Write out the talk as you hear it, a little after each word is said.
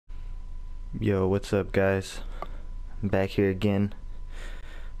Yo, what's up, guys? I'm back here again,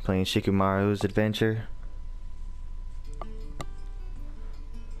 playing Shikamaru's adventure.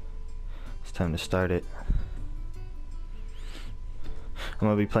 It's time to start it. I'm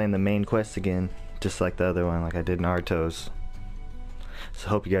gonna be playing the main quest again, just like the other one, like I did Naruto's. So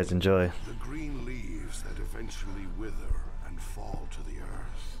hope you guys enjoy. The green leaves that eventually wither and fall to the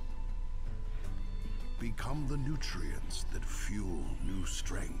earth become the nutrients that fuel new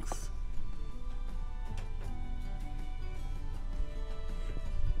strength.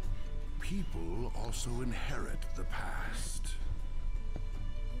 People also inherit the past.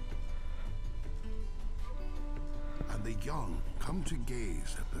 And the young come to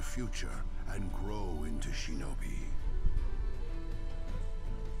gaze at the future and grow into shinobi.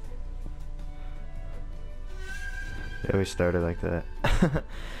 They always started like that.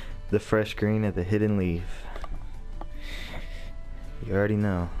 The fresh green of the hidden leaf. You already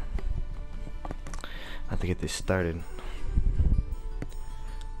know. I have to get this started.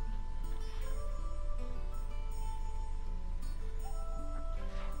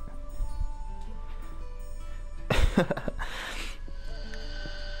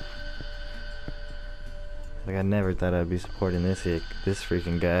 Like, I never thought I'd be supporting this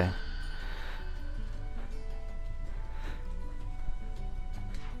freaking guy.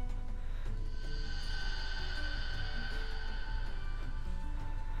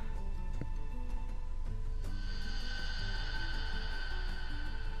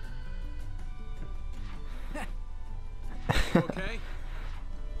 Okay.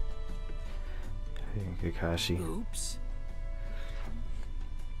 Kakashi. Oops.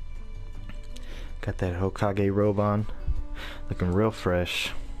 Got that Hokage robe on. Looking real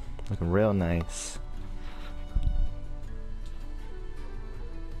fresh. Looking real nice.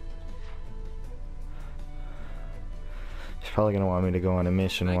 He's probably gonna want me to go on a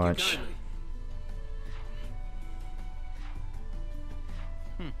mission. Thank you watch.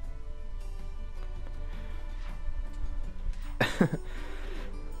 kindly.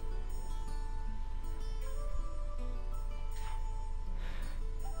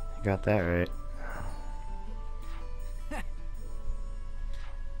 Got that right.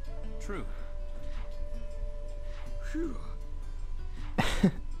 True. Phew.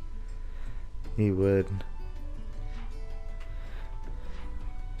 He would.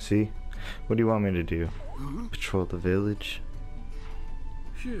 See? What do you want me to do? Patrol the village?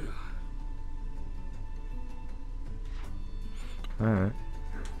 Phew. Alright.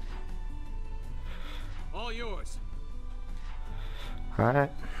 All yours.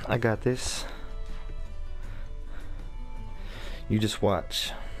 Alright, I got this. You just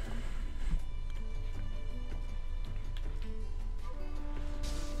watch.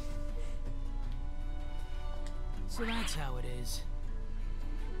 So that's how it is.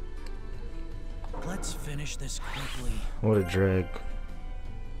 Let's finish this quickly. What a drag.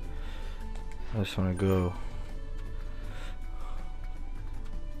 I just want to go.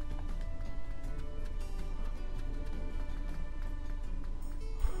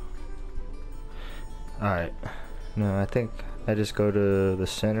 Alright. No, I think I just go to the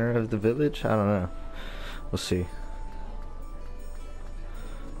center of the village. I don't know. We'll see.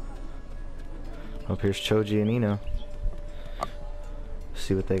 Oh, here's Choji and Ino.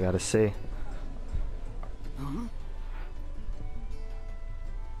 See what they gotta say.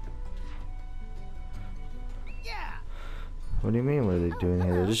 Yeah. What do you mean? What are they doing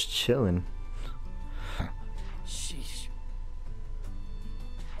here? They're just chilling. Sheesh.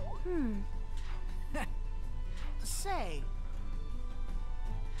 Say.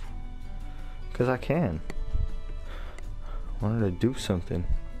 Cause I can. Wanted to do something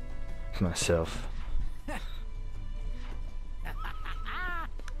for myself.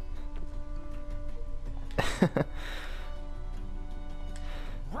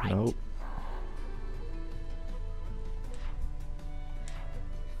 Right. Nope.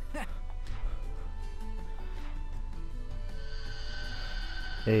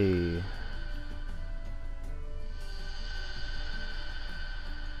 Hey.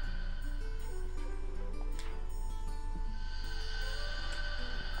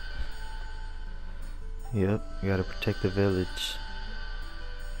 Yep, you gotta protect the village.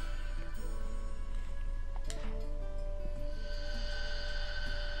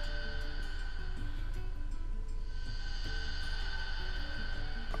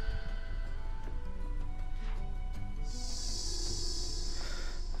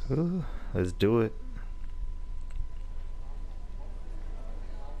 Ooh, let's do it.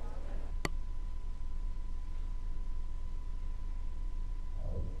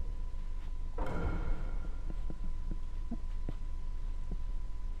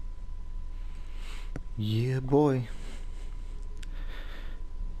 Yeah, boy.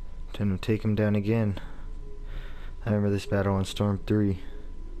 Time to take him down again. I remember this battle on Storm 3.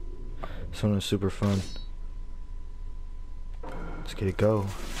 This one was super fun. Let's get it go.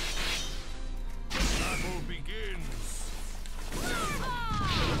 Battle begins.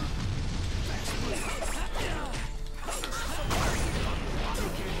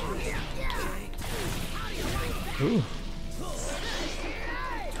 Ooh.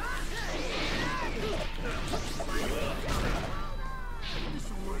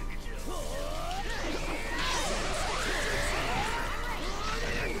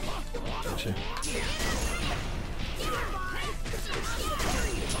 Gotcha.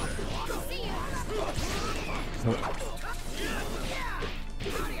 Nope.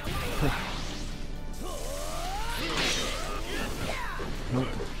 Nope.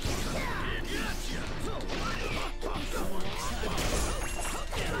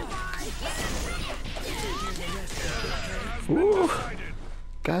 Ooh,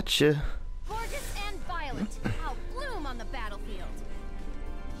 gotcha. Gorgeous and violent. I'll bloom on the battlefield.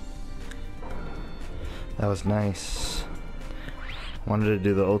 That was nice. Wanted to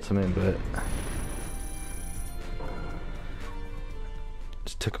do the ultimate, but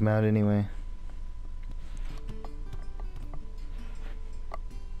just took him out anyway.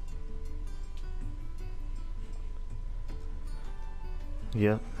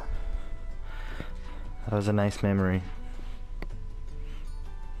 Yep. That was a nice memory.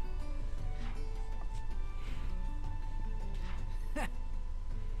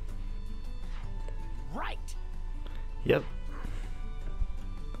 Right. Yep.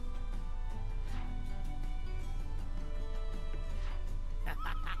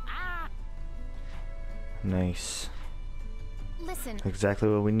 Nice. Listen, Exactly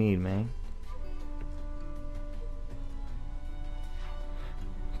what we need, man.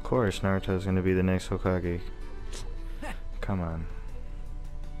 Of course, Naruto's gonna be the next Hokage. Come on.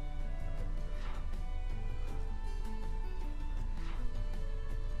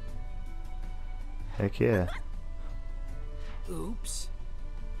 Heck yeah. Oops.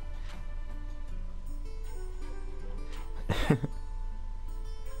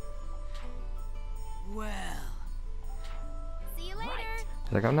 Well. see you later.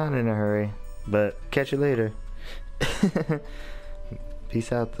 Like, I'm not in a hurry, but catch you later.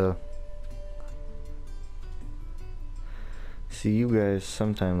 Peace out, though. See you guys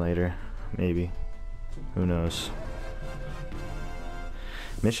sometime later. Maybe. Who knows?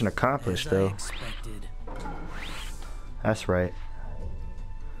 Mission accomplished, As I though. expected. That's right.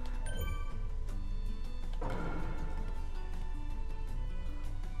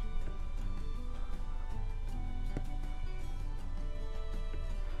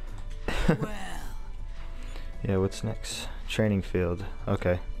 Well. Yeah, what's next? Training field.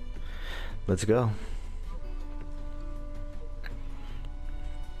 Okay. Let's go.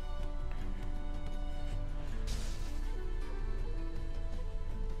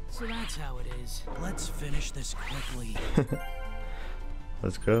 So that's how it is. Let's finish this quickly.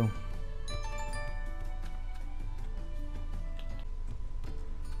 Let's go.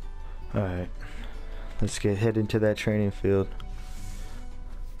 Alright. Let's head into that training field.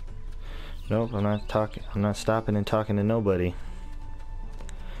 Nope, I'm not stopping and talking to nobody.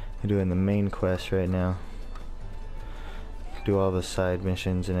 I'm doing the main quest right now. Do all the side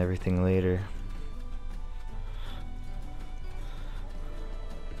missions and everything later.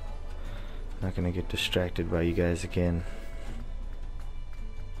 Not gonna get distracted by you guys again.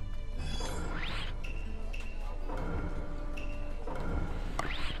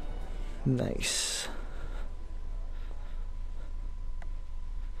 Nice.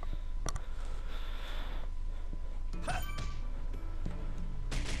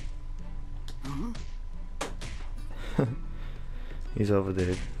 He's over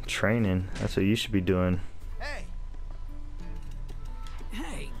there training. That's what you should be doing. Hey,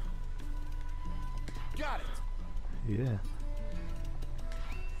 Hey. got it. Yeah.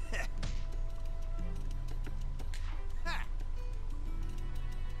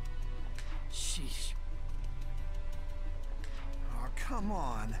 Sheesh. Oh, come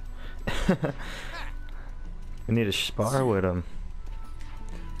on. We need to spar with him.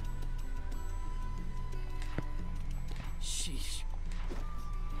 Sheesh.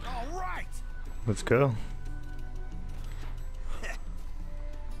 All right. Let's go.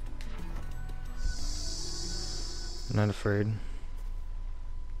 Not afraid.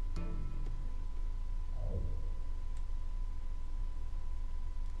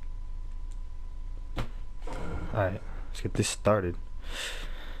 Alright, let's get this started.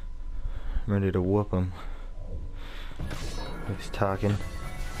 I'm ready to whoop him. He's talking.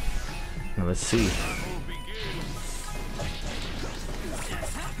 Now let's see. Battle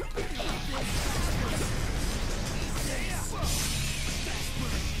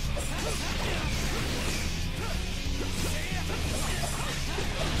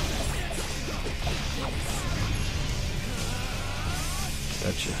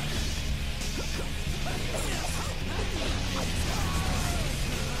Gotcha.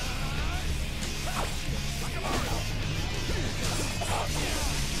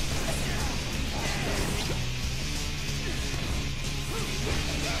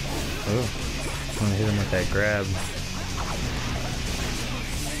 Oh, I'm gonna hit him with that grab.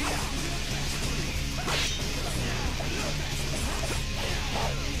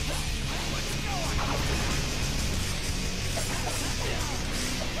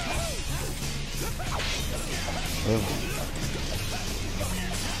 Oh.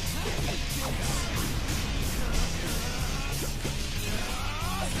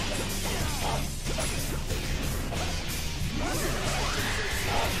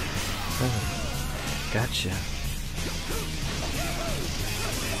 Oh, gotcha.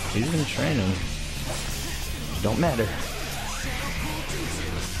 He's been training. Don't matter.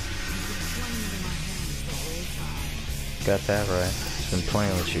 Got that right. He's been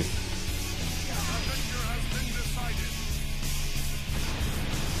playing with you.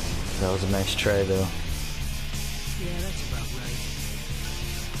 That was a nice try, though. Yeah, that's about right.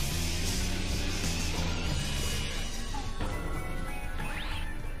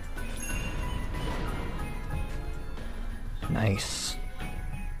 Nice.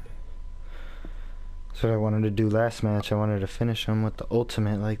 That's what I wanted to do last match. I wanted to finish him with the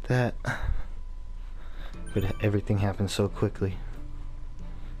ultimate like that. But everything happened so quickly.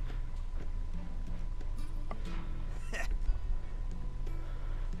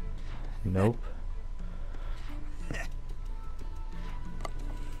 Nope.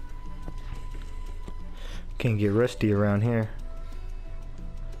 Can't get rusty around here.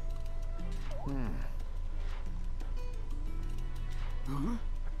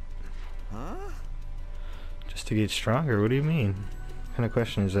 Just to get stronger? What do you mean? What kind of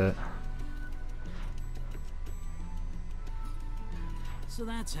question is that? So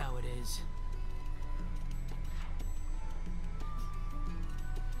that's how it is.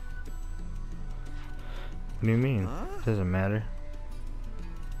 What do you mean? Doesn't matter.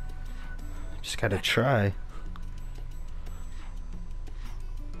 Just gotta try.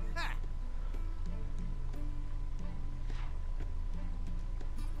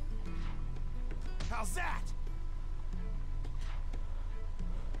 How's that?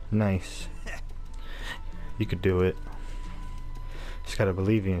 Nice. You could do it. Just gotta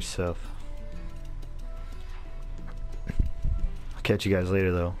believe in yourself. I'll catch you guys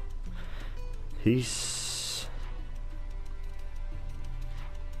later though. Peace.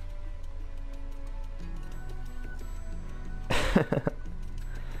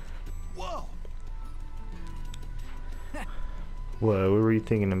 Whoa. What were you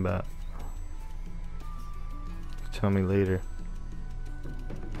thinking about? Tell me later.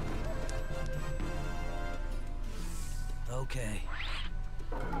 Okay.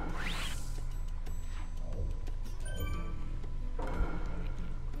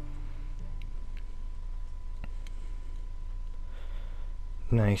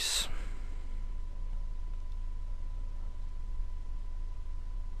 Nice.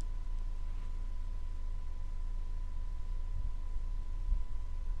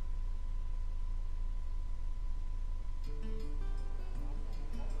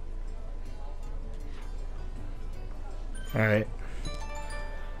 Alright.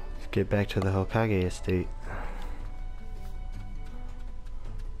 Let's get back to the Hokage estate.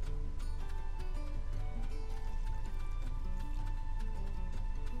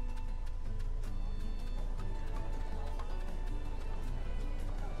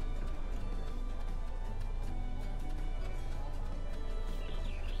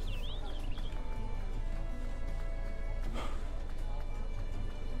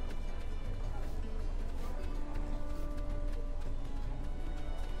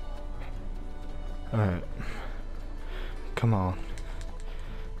 Alright. Come on.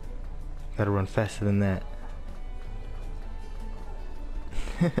 Gotta run faster than that.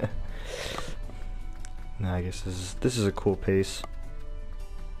 Nah, I guess this is a cool pace.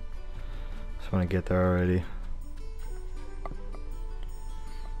 Just wanna get there already.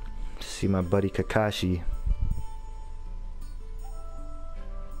 See my buddy Kakashi.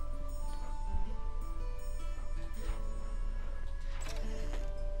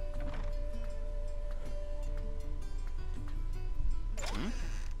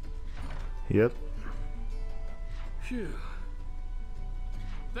 Yep. Phew.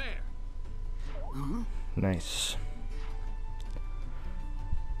 There. Nice.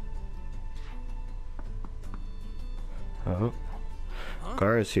 Oh.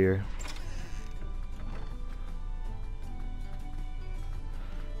 guards here.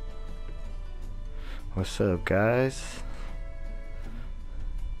 What's up, guys?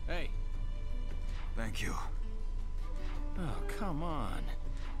 Hey. Thank you. Oh, come on.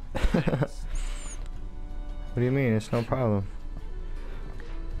 What do you mean? It's no problem.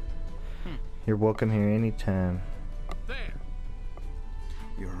 You're welcome here anytime. There.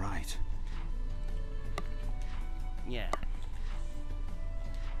 You're right. Yeah.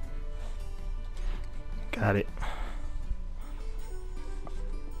 Got it.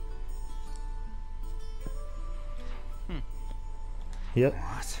 Yep.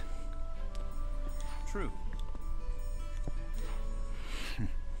 What? True.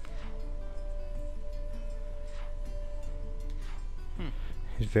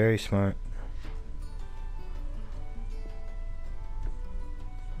 He's very smart.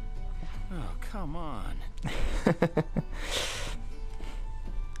 Oh, come on.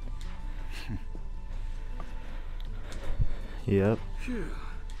 Yep. Phew.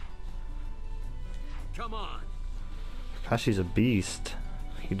 Come on. Kakashi's a beast.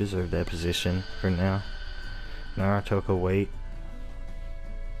 He deserved that position for now. Naruto could wait.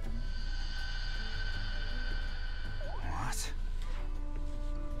 What?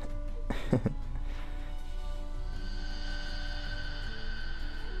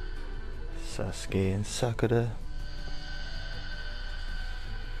 Sasuke and Sakura.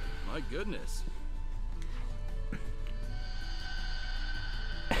 My goodness.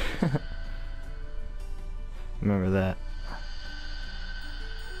 Remember that.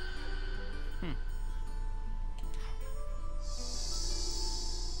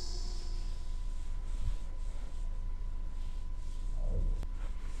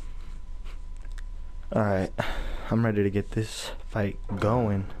 Alright, I'm ready to get this fight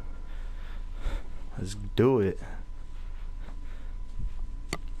going. Let's do it.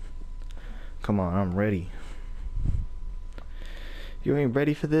 Come on, I'm ready. You ain't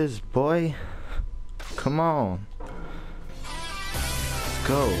ready for this, boy? Come on. Let's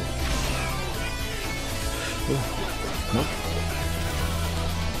go. Nope.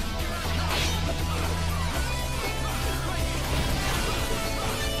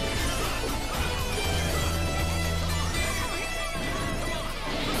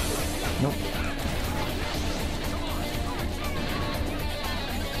 Nope.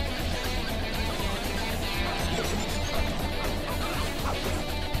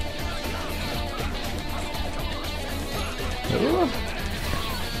 Ooh.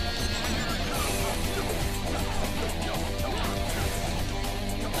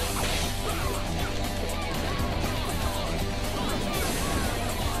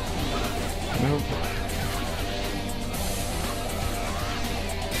 Nope.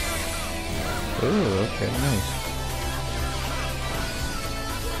 Ooh, okay, nice.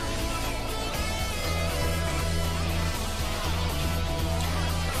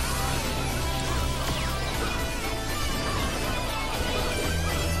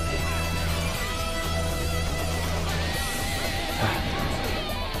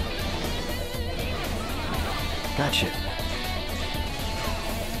 Gotcha.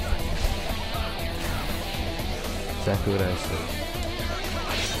 Exactly what I said.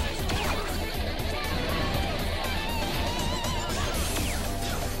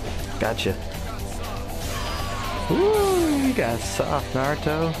 Gotcha. Ooh, you got soft,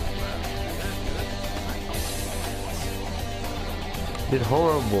 Naruto. Did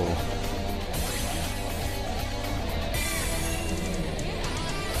horrible.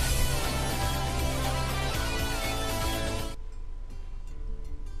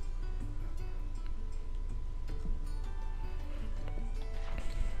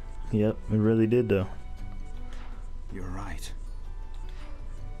 Yep, it really did though. You're right.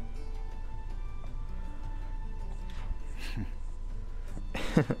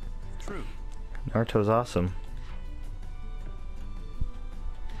 True. Naruto's awesome.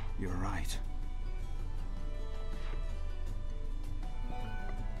 You're right.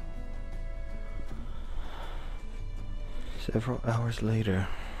 Several hours later.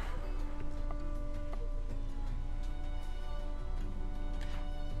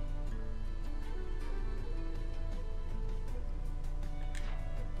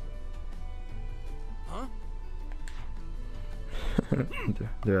 Huh?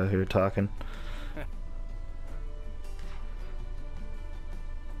 They're out here talking.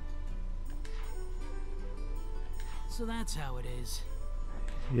 So that's how it is.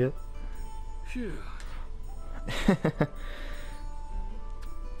 Yep. Phew.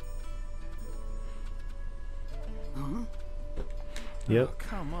 Yep. Oh,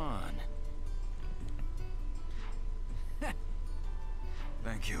 come on.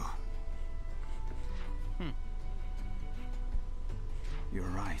 Thank you. You're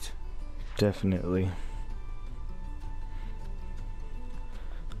right. Definitely.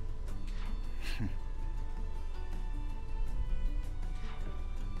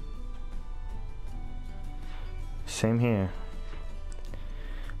 Same here.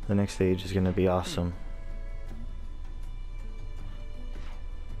 The next stage is gonna be awesome.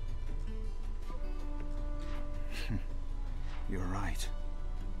 You're right.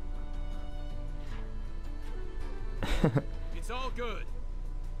 It's all good.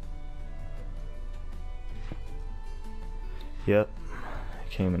 Yep.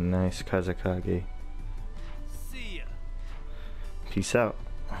 Came in nice, Kazakage. See ya. Peace out.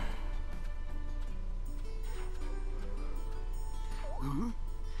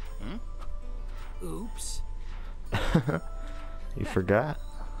 Oops. You forgot?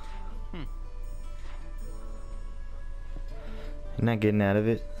 You're not getting out of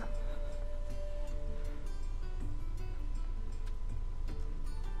it.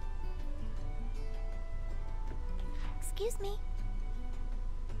 Excuse me.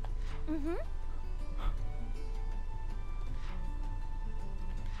 Mm-hmm.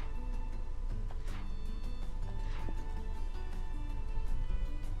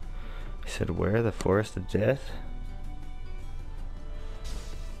 He said, where? The forest of death?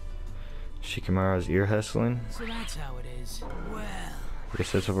 Shikamaru's ear hustling? So that's how it is. Well, I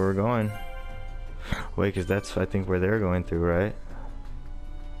guess that's where we're going. Wait, because that's, I think, where they're going through, right?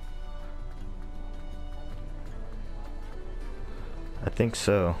 I think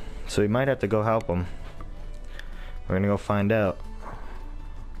so. So we might have to go help them. We're gonna go find out.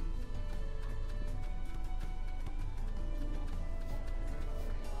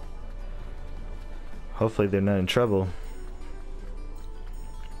 Hopefully they're not in trouble.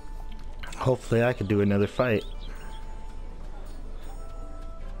 Hopefully I could do another fight.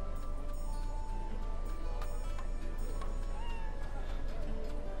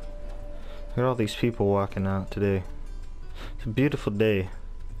 Look at all these people walking out today. It's a beautiful day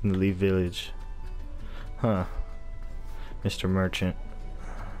in the Lee Village. Huh. Mr. Merchant.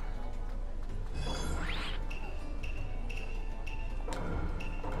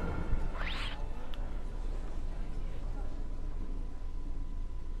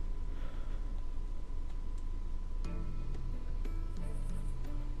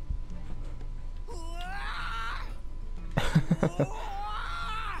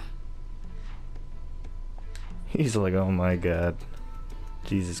 He's like, oh my god.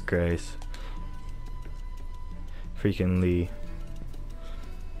 Jesus Christ. Freaking Lee.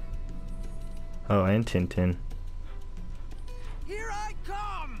 Oh, and Tintin. here I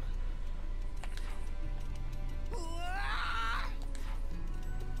come.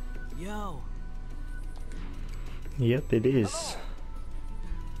 Yo. Yep, it is.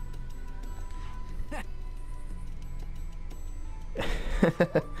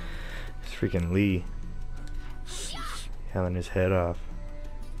 It's freaking Lee. Having his head off.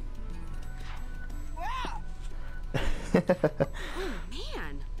 Oh,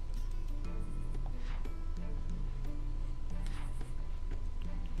 man.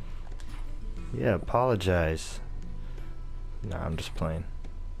 Yeah, apologize. Nah, I'm just playing.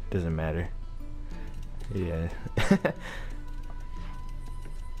 Doesn't matter. Yeah.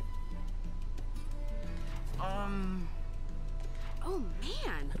 Oh,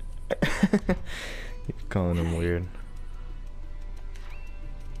 man. You're calling him weird.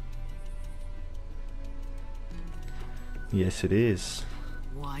 Yes, it is.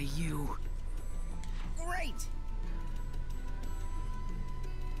 Why you? Great.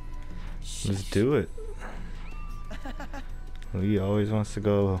 Let's do it. Lee always wants to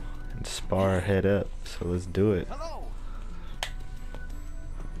go and spar head up, so let's do it. Hello.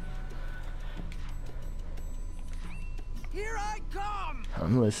 Here I come.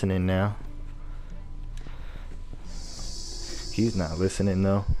 I'm listening now. He's not listening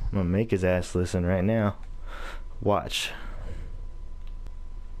though. I'm gonna make his ass listen right now. Watch.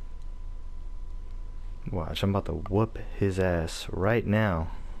 Watch, I'm about to whoop his ass right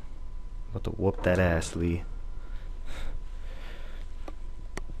now. I'm about to whoop that ass, Lee.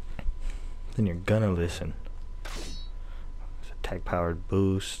 Then you're gonna listen. It's attack powered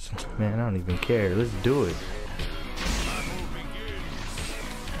boost. Man, I don't even care. Let's do it.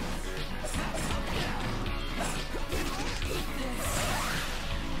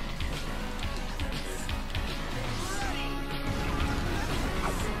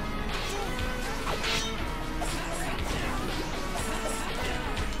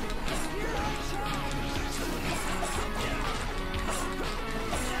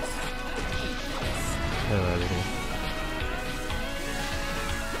 Hell out of here.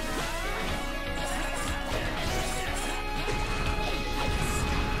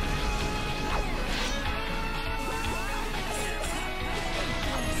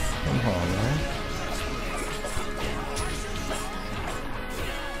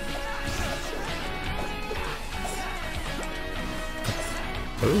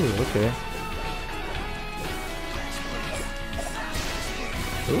 Ooh, okay.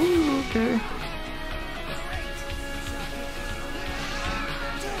 Ooh, okay.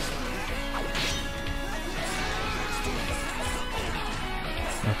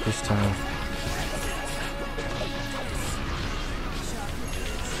 Not this time.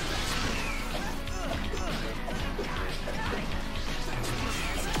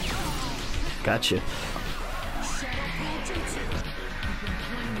 Gotcha.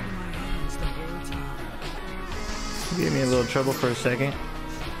 You gave me a little trouble for a second.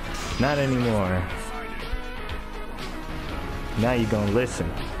 Not anymore. Now you gonna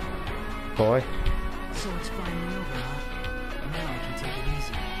listen, boy. So it's finally over, huh? Now I can take it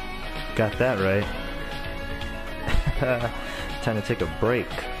easy. Got that right. Time to take a break.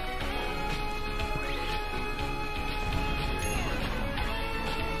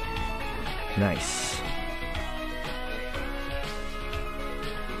 Nice.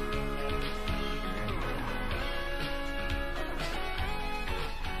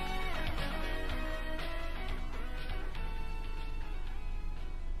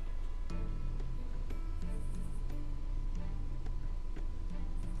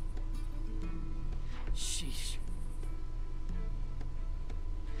 Sheesh.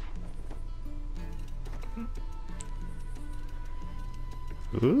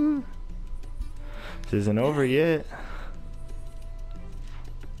 Ooh. This isn't over yet.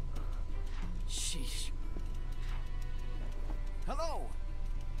 Sheesh. Hello.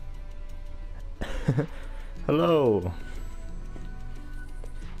 Hello.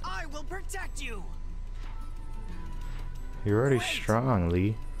 I will protect you. You're already strong,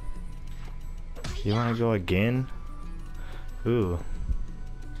 Lee. You wanna go again? Ooh.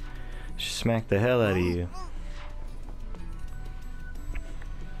 She smacked the hell out of you.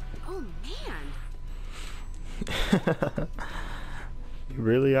 Oh man. You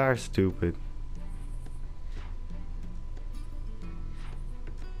really are stupid.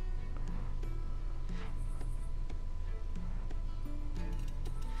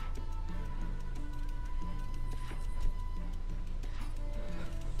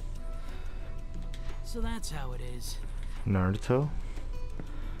 So that's how it is. Naruto?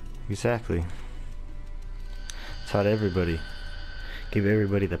 Exactly. Taught everybody. Give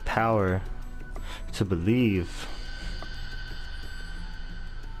everybody the power to believe.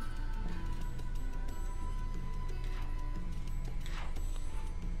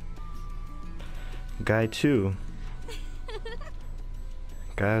 Guy 2.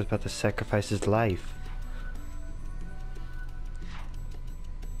 Guy was about to sacrifice his life.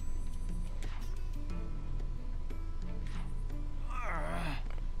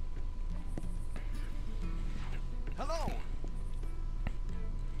 Hello.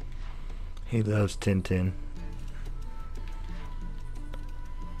 He loves Tintin.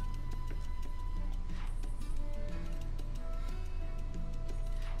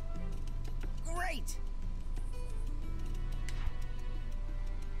 Great.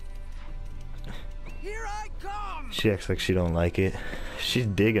 Here I come. She acts like she don't like it. She's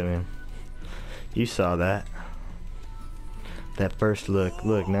digging him. You saw that. That first look.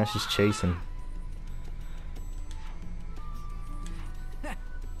 Look, now she's chasing.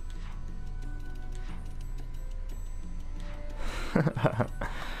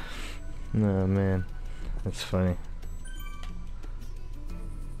 No, man. That's funny.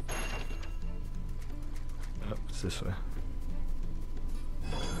 Oh, it's this way.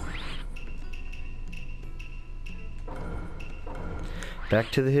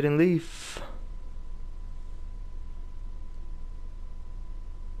 Back to the hidden leaf.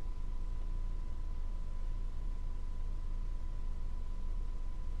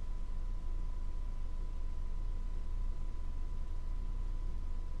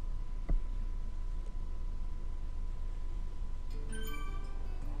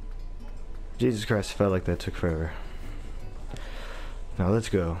 Jesus Christ, felt like that took forever. Now let's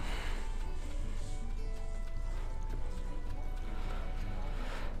go.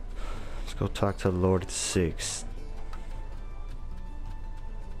 Let's go talk to Lord 6.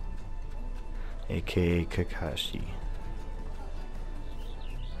 AKA Kakashi.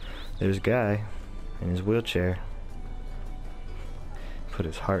 There's a guy in his wheelchair. Put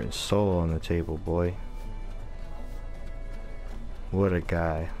his heart and soul on the table, boy. What a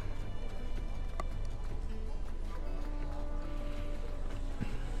guy.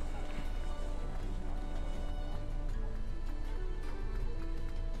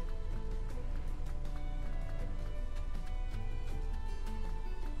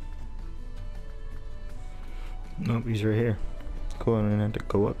 Nope, he's right here. Going and have to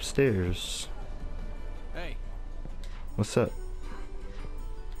go upstairs. Hey. What's up?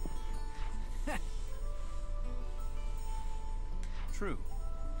 true.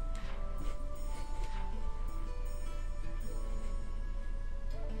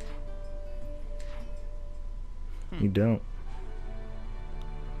 You don't.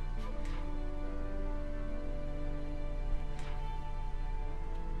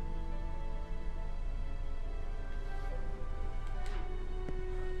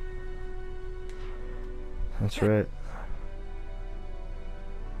 That's right.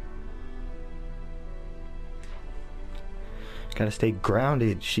 Gotta stay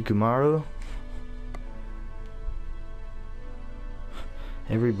grounded, Shikamaru.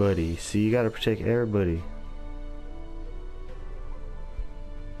 Everybody. See, you gotta protect everybody.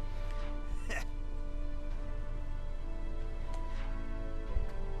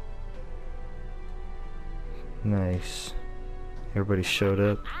 Nice. Everybody showed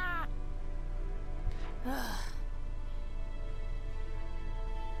up.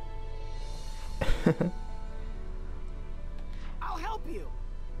 I'll help you.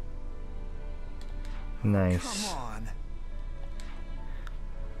 Nice. Come on.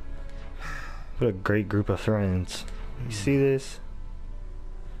 What a great group of friends. You see this?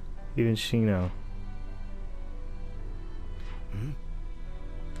 Even Shino.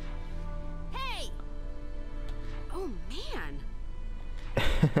 Hey! Oh man!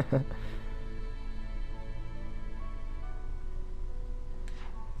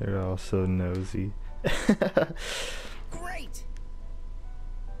 They're all so nosy. Great.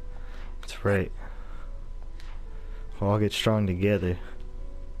 That's right. We'll all get strong together.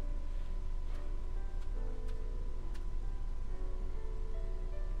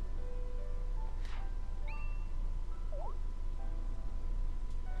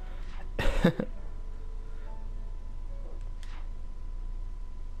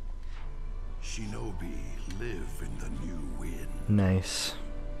 Shinobi live in the new wind. Nice.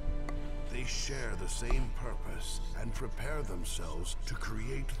 They share the same purpose and prepare themselves to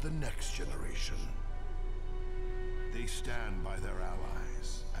create the next generation. They stand by their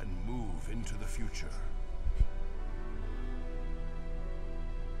allies and move into the future.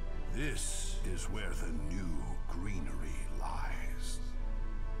 This is where the new greenery lies.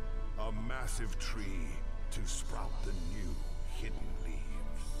 A massive tree to sprout the new hidden leaves.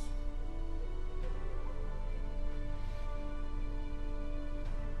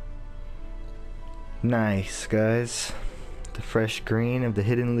 Nice, guys. The fresh green of the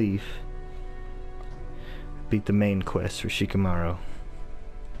hidden leaf. Beat the main quest for Shikamaru.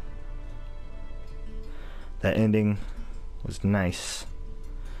 That ending was nice.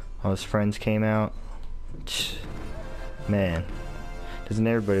 All his friends came out. Man, doesn't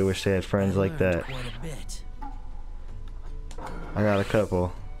everybody wish they had friends like that? Quite a bit. I got a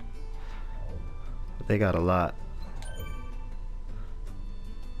couple. But they got a lot.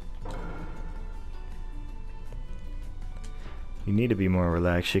 You need to be more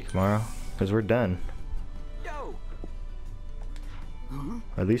relaxed, Shikamaru, because we're done. Yo.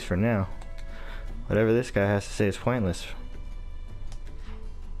 At least for now. Whatever this guy has to say is pointless.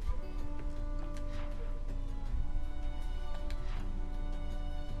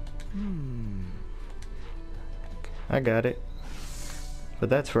 I got it. But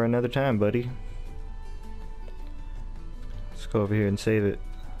that's for another time, buddy. Let's go over here and save it.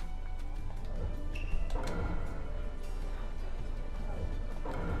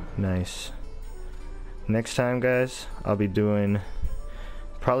 Nice. Next time, guys, I'll be doing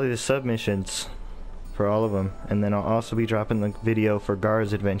probably the submissions for all of them, and then I'll also be dropping the video for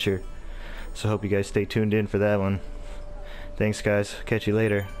Gar's adventure. So hope you guys stay tuned in for that one. Thanks, guys. Catch you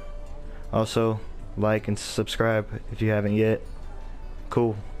later. Also, like and subscribe if you haven't yet.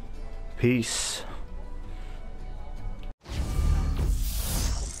 Cool. Peace.